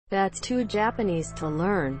That's too Japanese to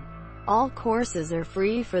learn. All courses are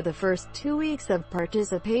free for the first 2 weeks of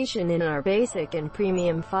participation in our basic and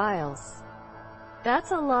premium files.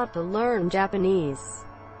 That's a lot to learn Japanese.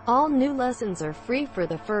 All new lessons are free for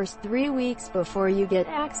the first 3 weeks before you get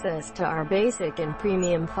access to our basic and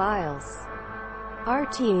premium files. Our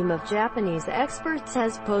team of Japanese experts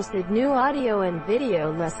has posted new audio and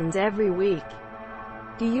video lessons every week.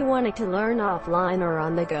 Do you want to learn offline or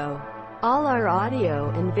on the go? All our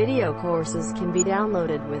audio and video courses can be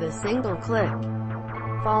downloaded with a single click.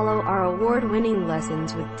 Follow our award-winning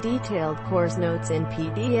lessons with detailed course notes in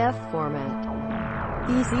PDF format.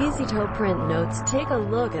 These easy-to-print notes take a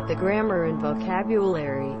look at the grammar and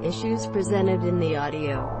vocabulary issues presented in the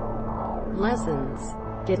audio lessons.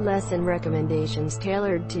 Get lesson recommendations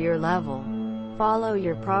tailored to your level. Follow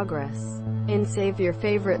your progress, and save your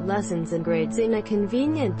favorite lessons and grades in a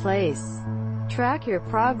convenient place. Track your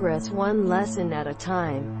progress one lesson at a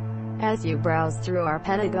time. As you browse through our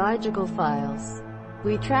pedagogical files,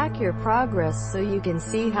 we track your progress so you can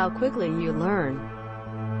see how quickly you learn.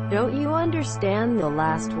 Don't you understand the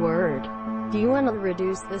last word? Do you want to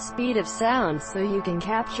reduce the speed of sound so you can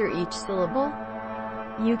capture each syllable?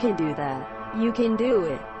 You can do that. You can do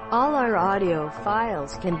it. All our audio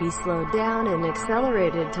files can be slowed down and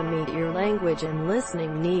accelerated to meet your language and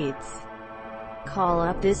listening needs. Call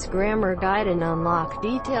up this grammar guide and unlock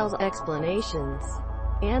details, explanations,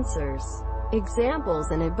 answers, examples,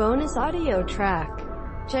 and a bonus audio track.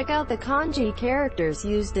 Check out the kanji characters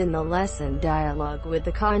used in the lesson dialogue with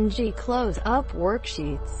the kanji close-up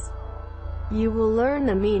worksheets. You will learn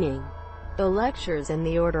the meaning, the lectures, and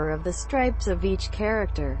the order of the stripes of each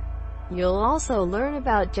character. You'll also learn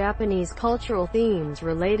about Japanese cultural themes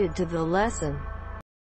related to the lesson.